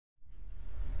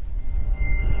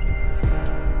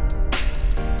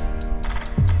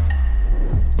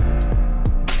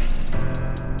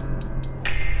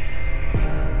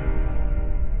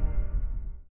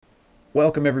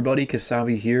Welcome everybody,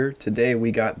 Kasabe here. Today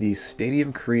we got the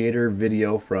Stadium Creator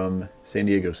video from San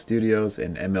Diego Studios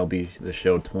and MLB The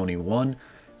Show 21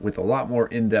 with a lot more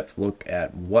in-depth look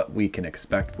at what we can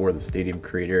expect for the Stadium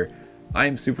Creator.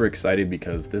 I'm super excited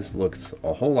because this looks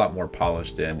a whole lot more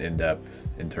polished and in-depth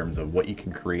in terms of what you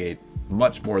can create,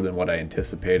 much more than what I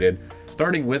anticipated.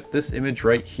 Starting with this image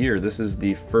right here, this is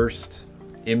the first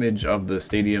image of the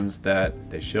stadiums that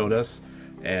they showed us.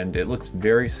 And it looks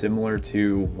very similar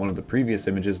to one of the previous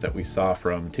images that we saw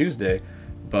from Tuesday,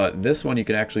 but this one you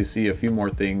can actually see a few more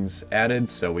things added.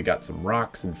 So we got some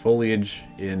rocks and foliage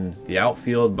in the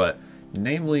outfield, but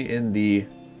namely in the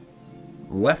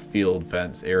left field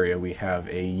fence area we have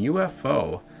a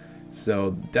UFO.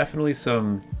 So definitely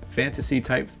some fantasy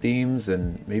type themes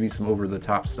and maybe some over the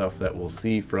top stuff that we'll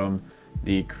see from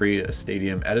the Create a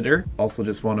Stadium editor. Also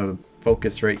just want to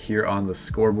focus right here on the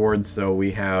scoreboard. So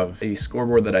we have a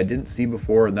scoreboard that I didn't see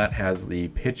before, and that has the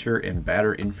pitcher and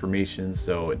batter information.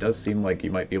 So it does seem like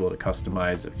you might be able to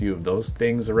customize a few of those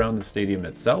things around the stadium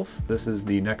itself. This is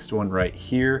the next one right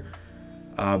here.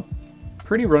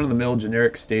 Pretty run-of-the-mill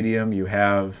generic stadium. You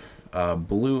have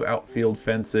blue outfield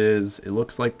fences. It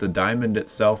looks like the diamond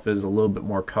itself is a little bit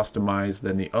more customized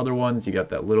than the other ones. You got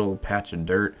that little patch of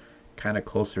dirt kind of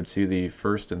closer to the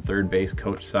first and third base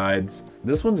coach sides.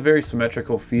 This one's very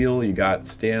symmetrical feel. You got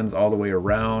stands all the way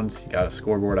around. You got a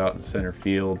scoreboard out in center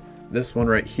field. This one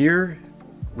right here,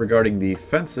 regarding the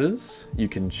fences, you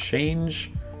can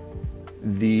change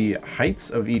the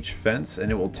heights of each fence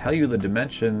and it will tell you the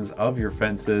dimensions of your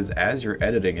fences as you're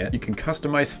editing it. You can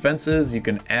customize fences. You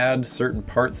can add certain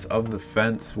parts of the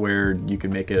fence where you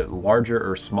can make it larger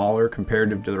or smaller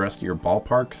comparative to the rest of your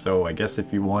ballpark. So I guess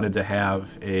if you wanted to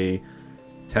have a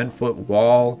 10-foot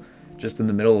wall just in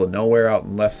the middle of nowhere out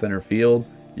in left center field,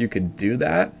 you could do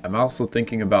that. I'm also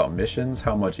thinking about missions,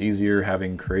 how much easier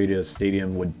having Creative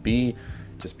Stadium would be.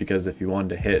 Just because if you wanted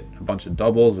to hit a bunch of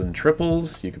doubles and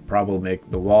triples, you could probably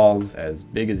make the walls as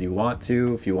big as you want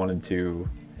to. If you wanted to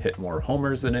hit more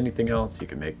homers than anything else, you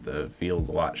could make the field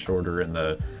a lot shorter and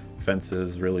the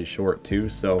fences really short too.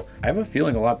 So I have a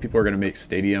feeling a lot of people are going to make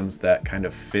stadiums that kind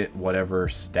of fit whatever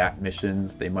stat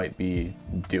missions they might be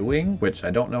doing, which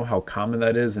I don't know how common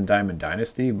that is in Diamond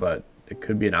Dynasty, but it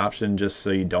could be an option just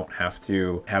so you don't have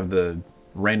to have the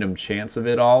random chance of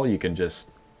it all. You can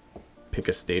just pick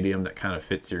a stadium that kind of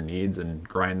fits your needs and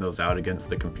grind those out against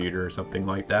the computer or something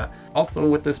like that. Also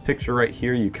with this picture right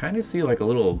here, you kind of see like a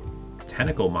little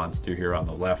tentacle monster here on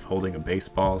the left holding a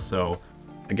baseball. So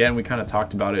again, we kind of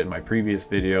talked about it in my previous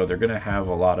video. They're going to have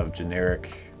a lot of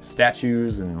generic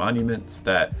statues and monuments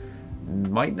that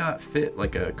might not fit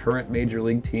like a current major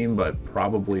league team, but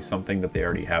probably something that they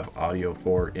already have audio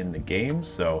for in the game.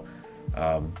 So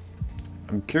I'm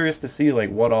curious to see like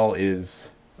what all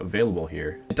is available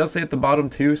here. It does say at the bottom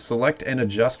too, select and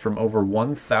adjust from over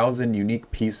 1,000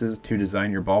 unique pieces to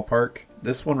design your ballpark.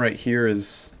 This one right here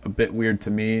is a bit weird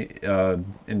to me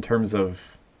in terms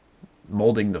of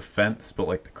molding the fence, but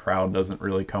like the crowd doesn't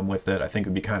really come with it. I think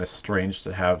it'd be kind of strange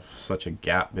to have such a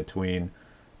gap between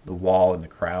the wall and the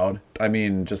crowd. I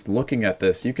mean, just looking at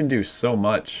this, you can do so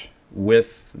much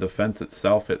with the fence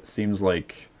itself. It seems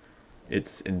like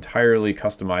it's entirely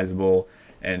customizable.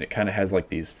 And it kind of has like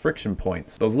these friction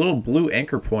points. Those little blue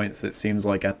anchor points, it seems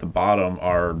like at the bottom,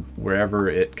 are wherever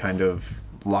it kind of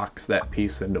locks that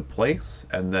piece into place.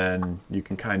 And then you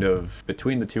can kind of,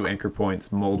 between the two anchor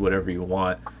points, mold whatever you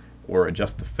want or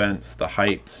adjust the fence, the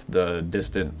height, the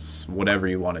distance, whatever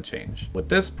you want to change. With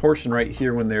this portion right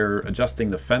here, when they're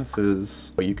adjusting the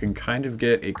fences, you can kind of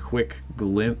get a quick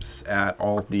glimpse at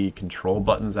all the control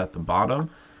buttons at the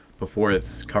bottom before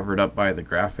it's covered up by the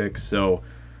graphics. So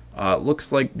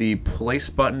looks like the place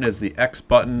button is the X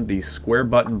button. The square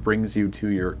button brings you to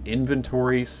your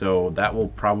inventory, so that will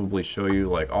probably show you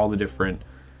like all the different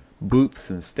booths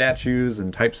and statues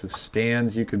and types of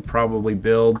stands you could probably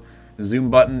build. Zoom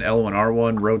button, L1,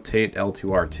 R1, rotate,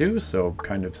 L2, R2, so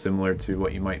kind of similar to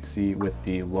what you might see with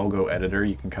the logo editor.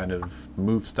 You can kind of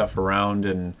move stuff around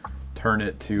and turn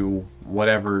it to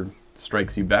whatever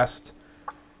strikes you best.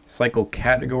 Cycle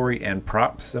category and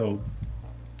props, so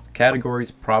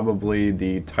categories probably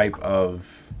the type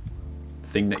of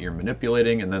thing that you're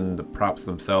manipulating, and then the props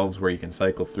themselves where you can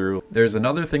cycle through. There's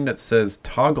another thing that says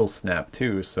toggle snap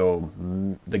too, so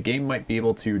the game might be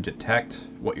able to detect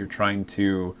what you're trying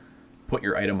to put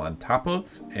your item on top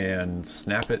of and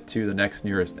snap it to the next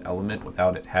nearest element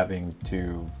without it having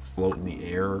to float in the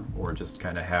air or just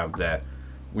kind of have that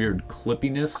weird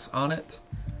clippiness on it.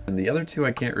 And the other two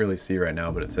I can't really see right now,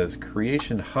 but it says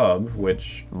Creation Hub,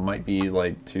 which might be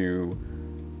like to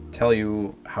tell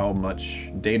you how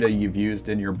much data you've used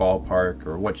in your ballpark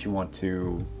or what you want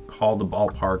to call the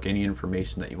ballpark, any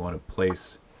information that you want to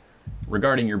place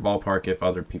regarding your ballpark if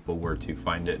other people were to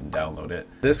find it and download it.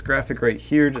 This graphic right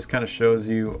here just kind of shows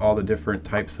you all the different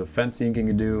types of fencing you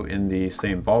can do in the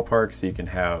same ballpark. So you can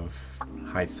have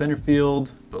high center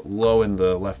field, but low in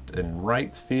the left and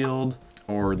right field.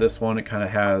 Or this one, it kind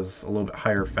of has a little bit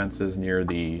higher fences near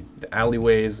the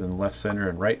alleyways and left center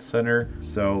and right center.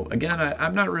 So again,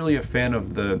 I'm not really a fan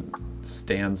of the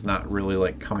stands not really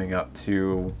like coming up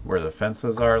to where the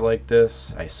fences are like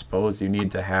this. I suppose you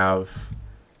need to have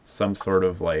some sort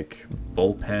of like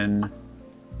bullpen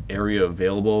area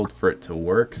available for it to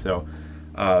work. So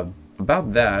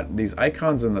about that, these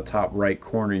icons in the top right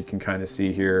corner, you can kind of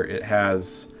see here, it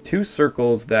has two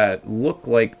circles that look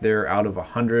like they're out of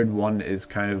 100. One is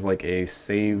kind of like a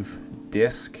save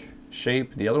disk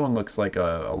shape. The other one looks like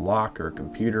a lock or a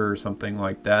computer or something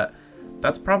like that.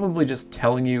 That's probably just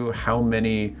telling you how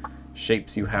many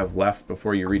shapes you have left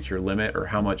before you reach your limit, or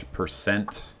how much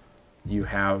percent you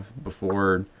have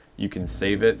before you can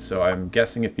save it. So I'm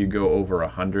guessing if you go over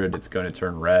 100, it's going to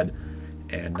turn red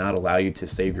and not allow you to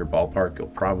save your ballpark. You'll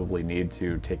probably need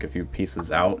to take a few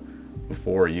pieces out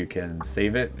before you can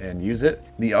save it and use it.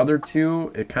 The other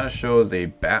two, it kind of shows a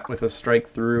bat with a strike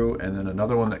through, and then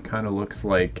another one that kind of looks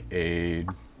like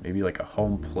maybe like a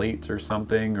home plate or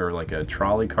something, or like a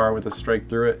trolley car with a strike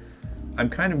through it. I'm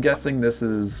kind of guessing this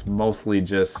is mostly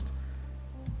just,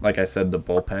 like I said, the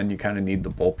bullpen. You kind of need the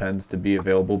bullpens to be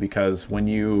available, because when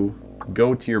you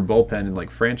go to your bullpen in like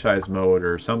franchise mode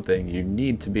or something, you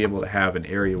need to be able to have an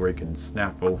area where you can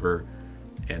snap over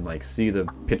and like see the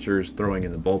pitchers throwing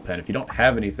in the bullpen. If you don't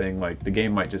have anything, like the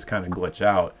game might just kind of glitch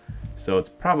out. So it's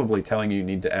probably telling you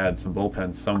need to add some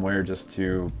bullpens somewhere just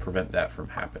to prevent that from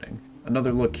happening.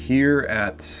 Another look here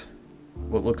at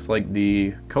what looks like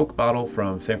the Coke bottle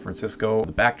from San Francisco.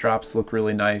 The backdrops look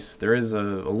really nice. There is a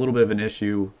little bit of an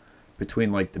issue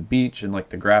between like the beach and like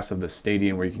the grass of the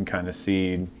stadium, where you can kind of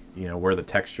see, you know, where the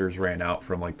textures ran out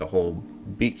from like the whole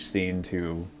beach scene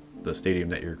to the stadium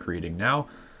that you're creating now.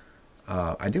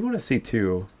 I do want to see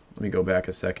too, let me go back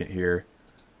a second here.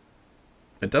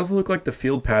 It does look like the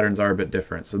field patterns are a bit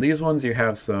different. So these ones, you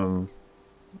have some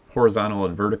horizontal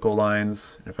and vertical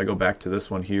lines. If I go back to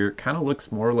this one here, it kind of looks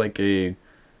more like a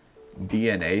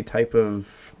DNA type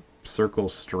of circle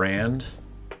strand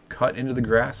cut into the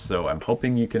grass. So I'm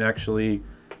hoping you can actually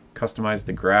customize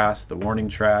the grass, the warning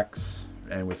tracks,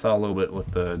 and we saw a little bit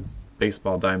with the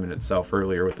baseball diamond itself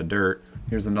earlier with the dirt.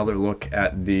 Here's another look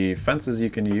at the fences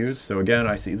you can use. So again,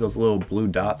 I see those little blue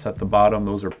dots at the bottom.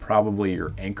 Those are probably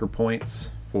your anchor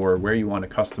points for where you want to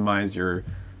customize your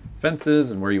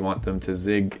fences and where you want them to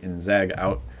zig and zag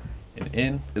out and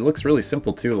in. It looks really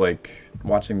simple too. Like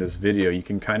watching this video, you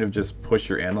can kind of just push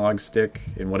your analog stick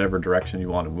in whatever direction you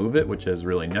want to move it, which is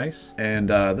really nice. And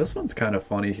this one's kind of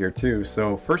funny here too.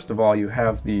 So first of all, you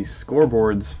have the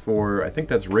scoreboards for, I think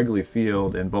that's Wrigley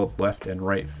Field, in both left and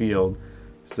right field.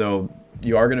 So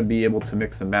you are going to be able to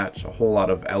mix and match a whole lot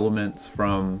of elements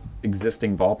from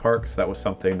existing ballparks. That was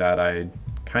something that I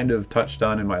kind of touched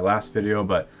on in my last video,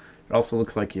 but it also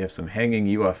looks like you have some hanging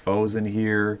UFOs in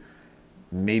here.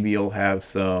 Maybe you'll have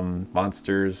some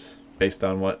monsters based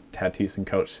on what Tatis and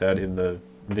Coach said in the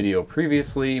video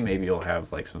previously. Maybe you'll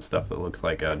have like some stuff that looks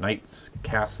like a knight's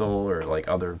castle or like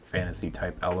other fantasy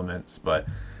type elements, but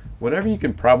whatever you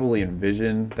can probably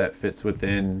envision that fits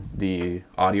within the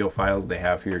audio files they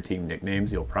have for your team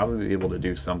nicknames, you'll probably be able to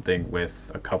do something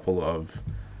with a couple of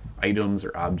items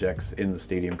or objects in the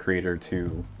Stadium Creator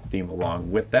to theme along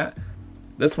with that.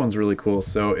 This one's really cool.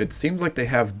 So it seems like they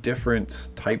have different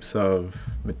types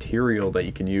of material that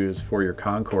you can use for your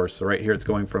concourse. So right here, it's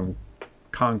going from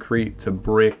concrete to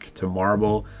brick to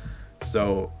marble.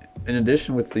 So in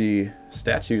addition with the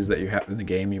statues that you have in the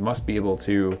game, you must be able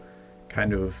to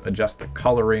kind of adjust the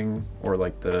coloring or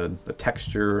like the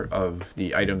texture of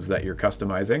the items that you're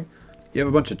customizing. You have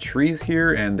a bunch of trees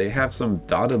here, and they have some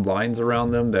dotted lines around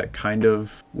them that kind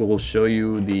of will show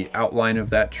you the outline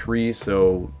of that tree.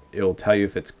 So it'll tell you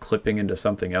if it's clipping into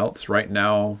something else. Right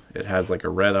now it has like a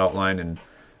red outline and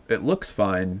it looks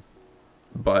fine,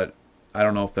 but I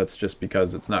don't know if that's just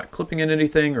because it's not clipping in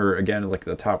anything, or again, like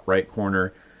the top right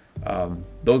corner,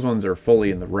 those ones are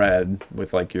fully in the red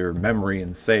with like your memory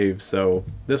and save. So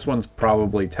this one's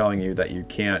probably telling you that you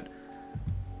can't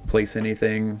place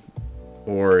anything,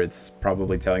 or it's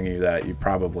probably telling you that you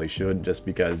probably should just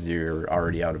because you're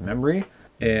already out of memory.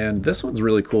 And this one's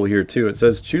really cool here too. It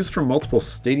says choose from multiple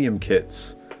stadium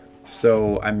kits.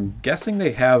 So I'm guessing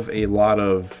they have a lot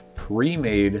of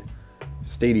pre-made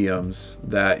stadiums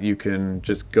that you can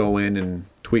just go in and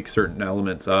tweak certain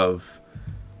elements of.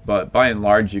 But by and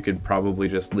large, you could probably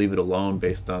just leave it alone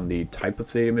based on the type of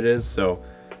stadium it is. So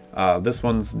This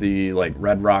one's the like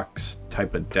Red Rocks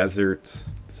type of desert,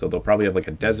 so they'll probably have like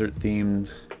a desert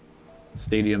themed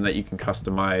stadium that you can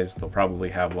customize. They'll probably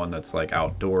have one that's like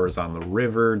outdoors on the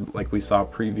river like we saw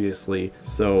previously.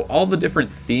 So all the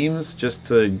different themes, just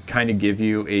to kind of give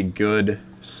you a good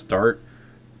start,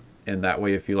 and that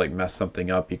way if you like mess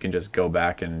something up, you can just go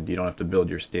back and you don't have to build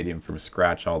your stadium from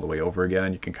scratch all the way over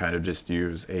again. You can kind of just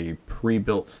use a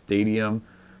pre-built stadium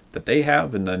that they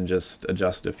have and then just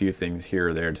adjust a few things here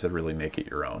or there to really make it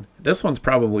your own. This one's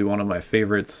probably one of my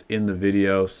favorites in the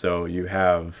video. So you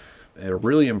have a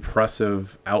really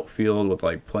impressive outfield with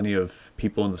like plenty of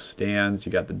people in the stands.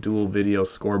 You got the dual video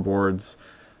scoreboards.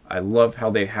 I love how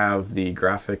they have the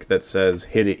graphic that says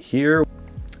hit it here.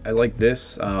 I like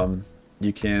this.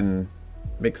 You can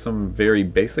make some very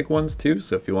basic ones too.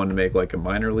 So if you wanted to make like a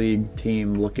minor league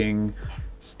team looking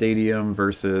stadium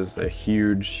versus a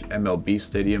huge MLB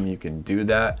stadium, you can do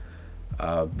that.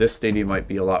 This stadium might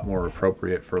be a lot more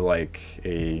appropriate for like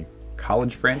a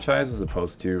college franchise as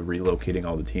opposed to relocating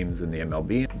all the teams in the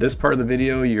MLB. This part of the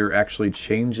video, you're actually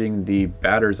changing the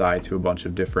batter's eye to a bunch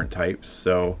of different types,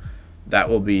 so that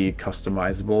will be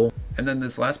customizable. And then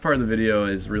this last part of the video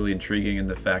is really intriguing in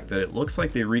the fact that it looks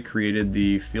like they recreated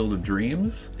the Field of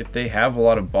Dreams. If they have a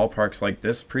lot of ballparks like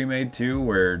this pre-made too,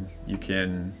 where you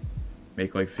can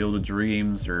make like Field of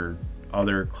Dreams or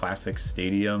other classic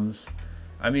stadiums,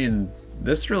 I mean,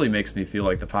 this really makes me feel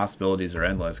like the possibilities are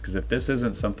endless, because if this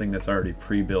isn't something that's already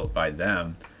pre-built by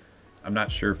them, I'm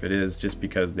not sure if it is, just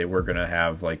because they were going to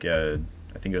have like I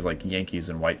think it was like Yankees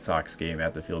and White Sox game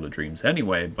at the Field of Dreams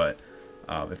anyway, but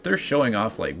if they're showing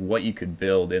off like what you could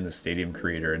build in the Stadium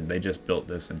Creator and they just built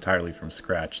this entirely from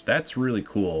scratch, that's really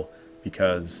cool,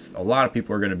 because a lot of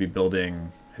people are going to be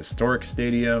building historic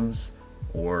stadiums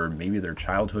or maybe their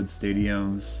childhood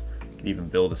stadiums. You can even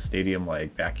build a stadium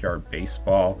like backyard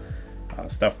baseball,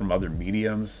 stuff from other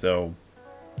mediums. So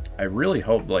I really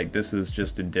hope like this is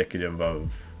just indicative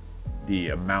of the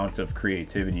amount of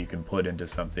creativity you can put into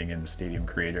something in the Stadium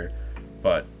Creator.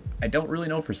 But I don't really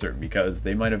know for certain, because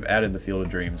they might have added the Field of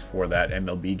Dreams for that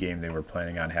MLB game they were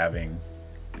planning on having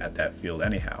at that field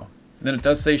anyhow. And then it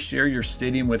does say share your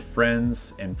stadium with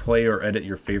friends and play or edit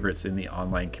your favorites in the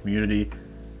online community.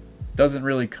 Doesn't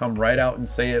really come right out and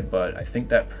say it, but I think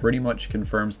that pretty much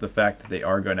confirms the fact that they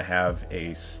are going to have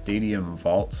a stadium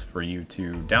vault for you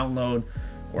to download,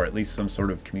 or at least some sort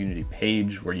of community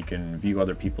page where you can view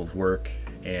other people's work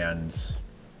and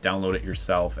download it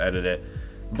yourself, edit it.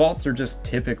 Vaults are just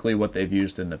typically what they've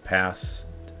used in the past.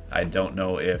 I don't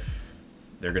know if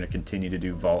they're going to continue to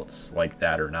do vaults like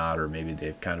that or not, or maybe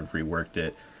they've kind of reworked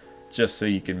it just so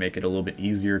you can make it a little bit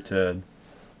easier to,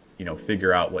 you know,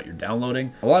 figure out what you're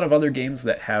downloading. A lot of other games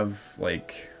that have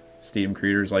like Stadium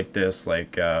Creators like this,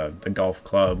 like the Golf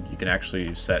Club, you can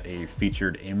actually set a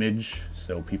featured image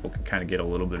so people can kind of get a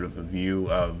little bit of a view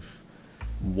of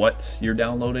what you're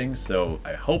downloading. So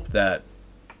I hope that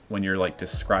when you're like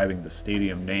describing the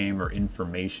stadium name or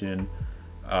information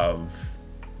of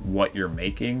what you're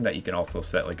making, that you can also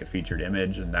set like a featured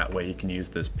image, and that way you can use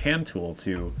this pan tool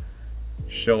to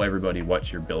show everybody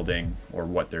what you're building or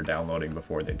what they're downloading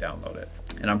before they download it.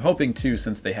 And I'm hoping too,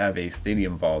 since they have a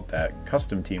stadium vault, that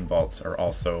custom team vaults are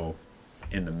also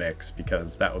in the mix,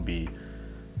 because that would be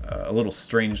a little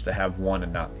strange to have one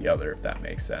and not the other, if that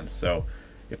makes sense. So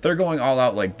if they're going all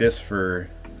out like this for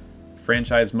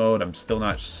franchise mode, I'm still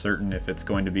not certain if it's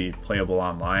going to be playable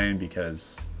online,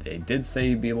 because they did say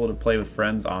you'd be able to play with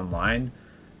friends online,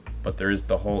 but there is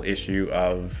the whole issue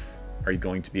of, are you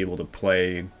going to be able to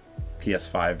play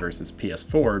PS5 versus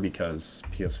PS4, because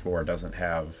PS4 doesn't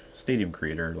have Stadium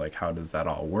Creator? Like, how does that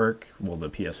all work? Will the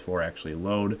PS4 actually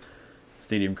load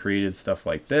Stadium Created stuff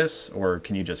like this, or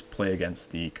can you just play against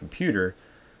the computer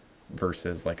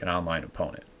versus like an online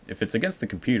opponent? If it's against the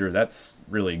computer, that's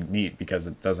really neat, because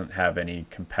it doesn't have any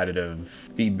competitive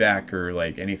feedback or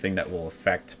like anything that will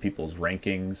affect people's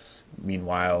rankings.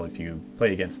 Meanwhile, if you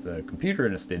play against the computer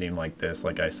in a stadium like this,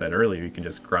 like I said earlier, you can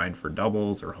just grind for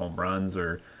doubles or home runs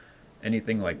or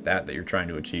anything like that that you're trying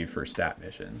to achieve for stat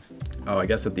missions. Oh, I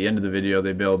guess at the end of the video,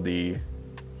 they build the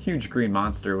huge green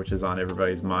monster, which is on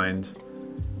everybody's mind.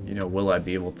 You know, will I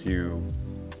be able to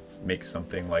make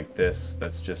something like this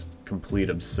that's just complete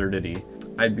absurdity?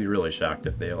 I'd be really shocked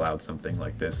if they allowed something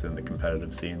like this in the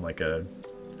competitive scene, like a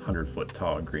 100-foot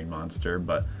tall green monster,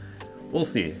 but we'll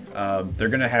see. They're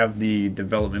gonna have the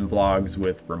development blogs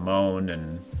with Ramon,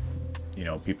 and you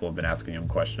know, people have been asking him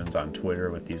questions on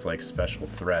Twitter with these like special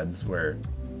threads where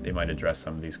they might address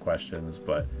some of these questions.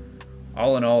 But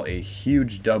all in all, a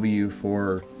huge W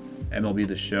for MLB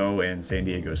The Show and San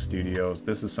Diego Studios.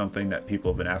 This is something that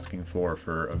people have been asking for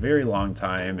a very long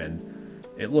time, and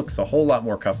it looks a whole lot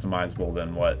more customizable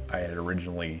than what I had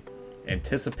originally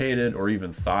anticipated or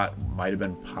even thought might have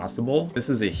been possible. This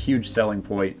is a huge selling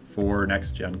point for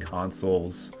next-gen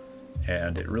consoles,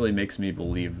 and it really makes me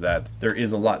believe that there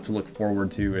is a lot to look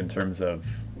forward to in terms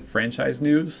of franchise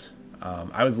news.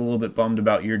 I was a little bit bummed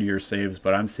about year-to-year saves,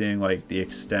 but I'm seeing like the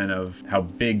extent of how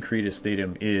big Create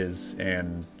Stadium is,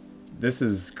 and this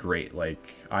is great.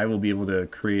 Like, I will be able to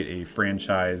create a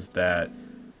franchise that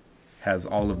has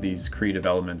all of these creative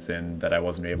elements in that I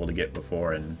wasn't able to get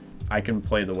before, and I can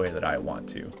play the way that I want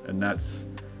to. And that's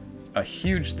a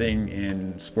huge thing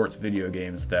in sports video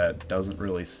games that doesn't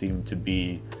really seem to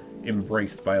be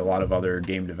embraced by a lot of other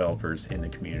game developers in the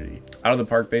community. Out of the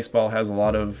Park Baseball has a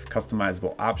lot of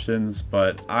customizable options,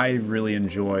 but I really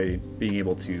enjoy being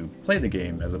able to play the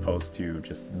game as opposed to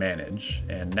just manage.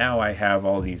 And now I have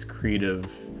all these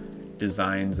creative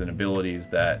designs and abilities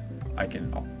that I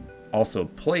can also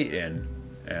play in,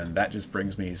 and that just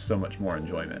brings me so much more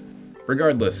enjoyment.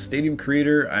 Regardless, Stadium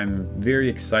Creator, I'm very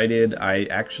excited. I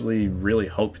actually really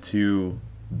hope to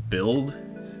build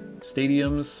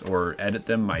stadiums or edit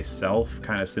them myself,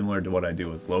 kind of similar to what I do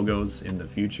with logos in the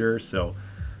future. So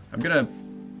I'm gonna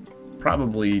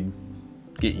probably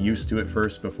get used to it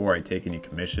first before I take any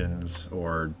commissions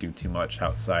or do too much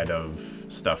outside of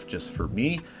stuff just for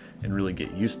me, and really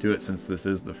get used to it since this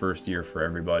is the first year for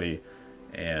everybody.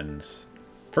 And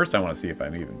first I want to see if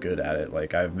I'm even good at it.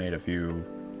 Like, I've made a few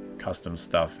custom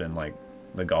stuff in like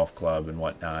the golf club and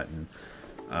whatnot, and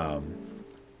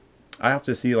I have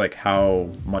to see like how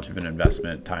much of an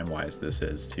investment time-wise this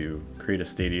is to create a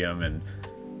stadium, and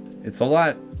it's a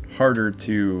lot harder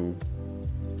to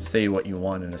say what you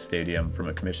want in a stadium from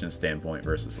a commission standpoint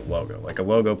versus a logo. Like a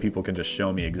logo, people can just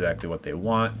show me exactly what they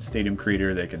want. Stadium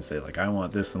Creator, they can say like, I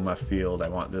want this in left field, I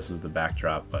want this as the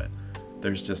backdrop, but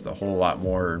there's just a whole lot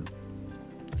more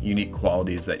unique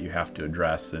qualities that you have to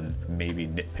address and maybe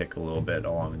nitpick a little bit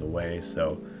along the way.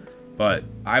 So, but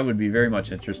I would be very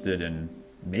much interested in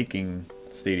making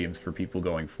stadiums for people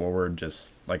going forward.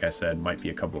 Just like I said, might be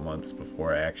a couple months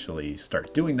before I actually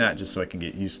start doing that, just so I can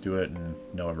get used to it and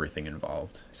know everything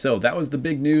involved. So that was the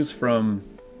big news from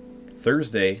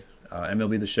Thursday.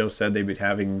 MLB The Show said they'd be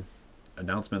having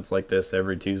announcements like this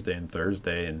every Tuesday and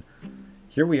Thursday, and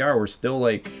here we are. We're still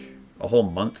like a whole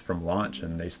month from launch,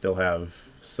 and they still have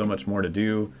so much more to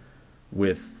do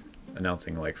with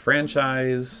announcing like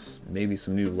franchise, maybe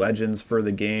some new legends for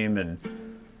the game. And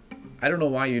I don't know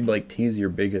why you'd like tease your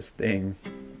biggest thing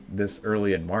this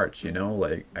early in March, you know?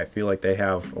 Like, I feel like they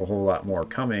have a whole lot more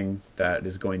coming that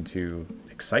is going to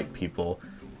excite people.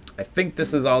 I think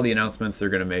this is all the announcements they're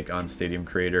going to make on Stadium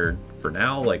Creator for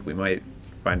now. Like, we might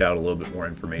find out a little bit more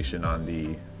information on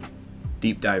the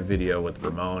deep dive video with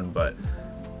Ramon, but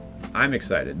I'm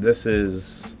excited. This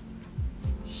is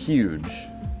huge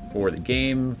for the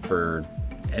game, for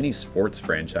any sports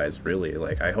franchise, really.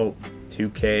 Like, I hope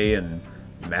 2K and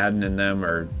Madden and them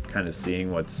are kind of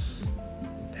seeing what's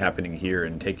happening here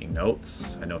and taking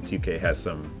notes. I know 2K has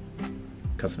some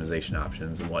customization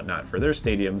options and whatnot for their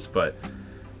stadiums, but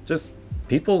just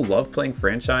people love playing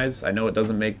franchise. I know it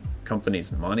doesn't make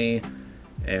companies money,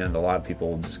 and a lot of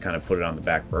people just kind of put it on the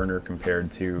back burner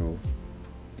compared to,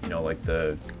 you know, like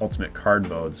the ultimate card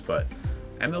modes, but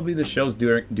MLB The Show's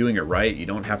doing it right. You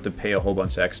don't have to pay a whole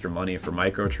bunch of extra money for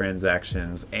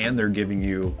microtransactions, and they're giving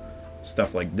you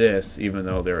stuff like this even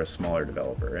though they're a smaller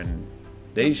developer, and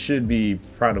they should be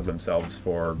proud of themselves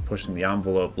for pushing the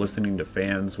envelope, listening to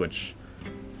fans, which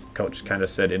Coach kind of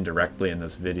said indirectly in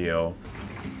this video.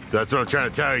 So that's what I'm trying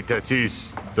to tell you,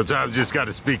 Tatis. Sometimes you just got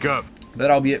to speak up.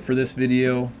 That'll be it for this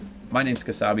video. My name's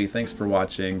Kasabe. Thanks for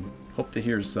watching. Hope to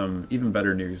hear some even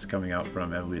better news coming out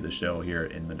from MLB The Show here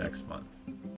in the next month.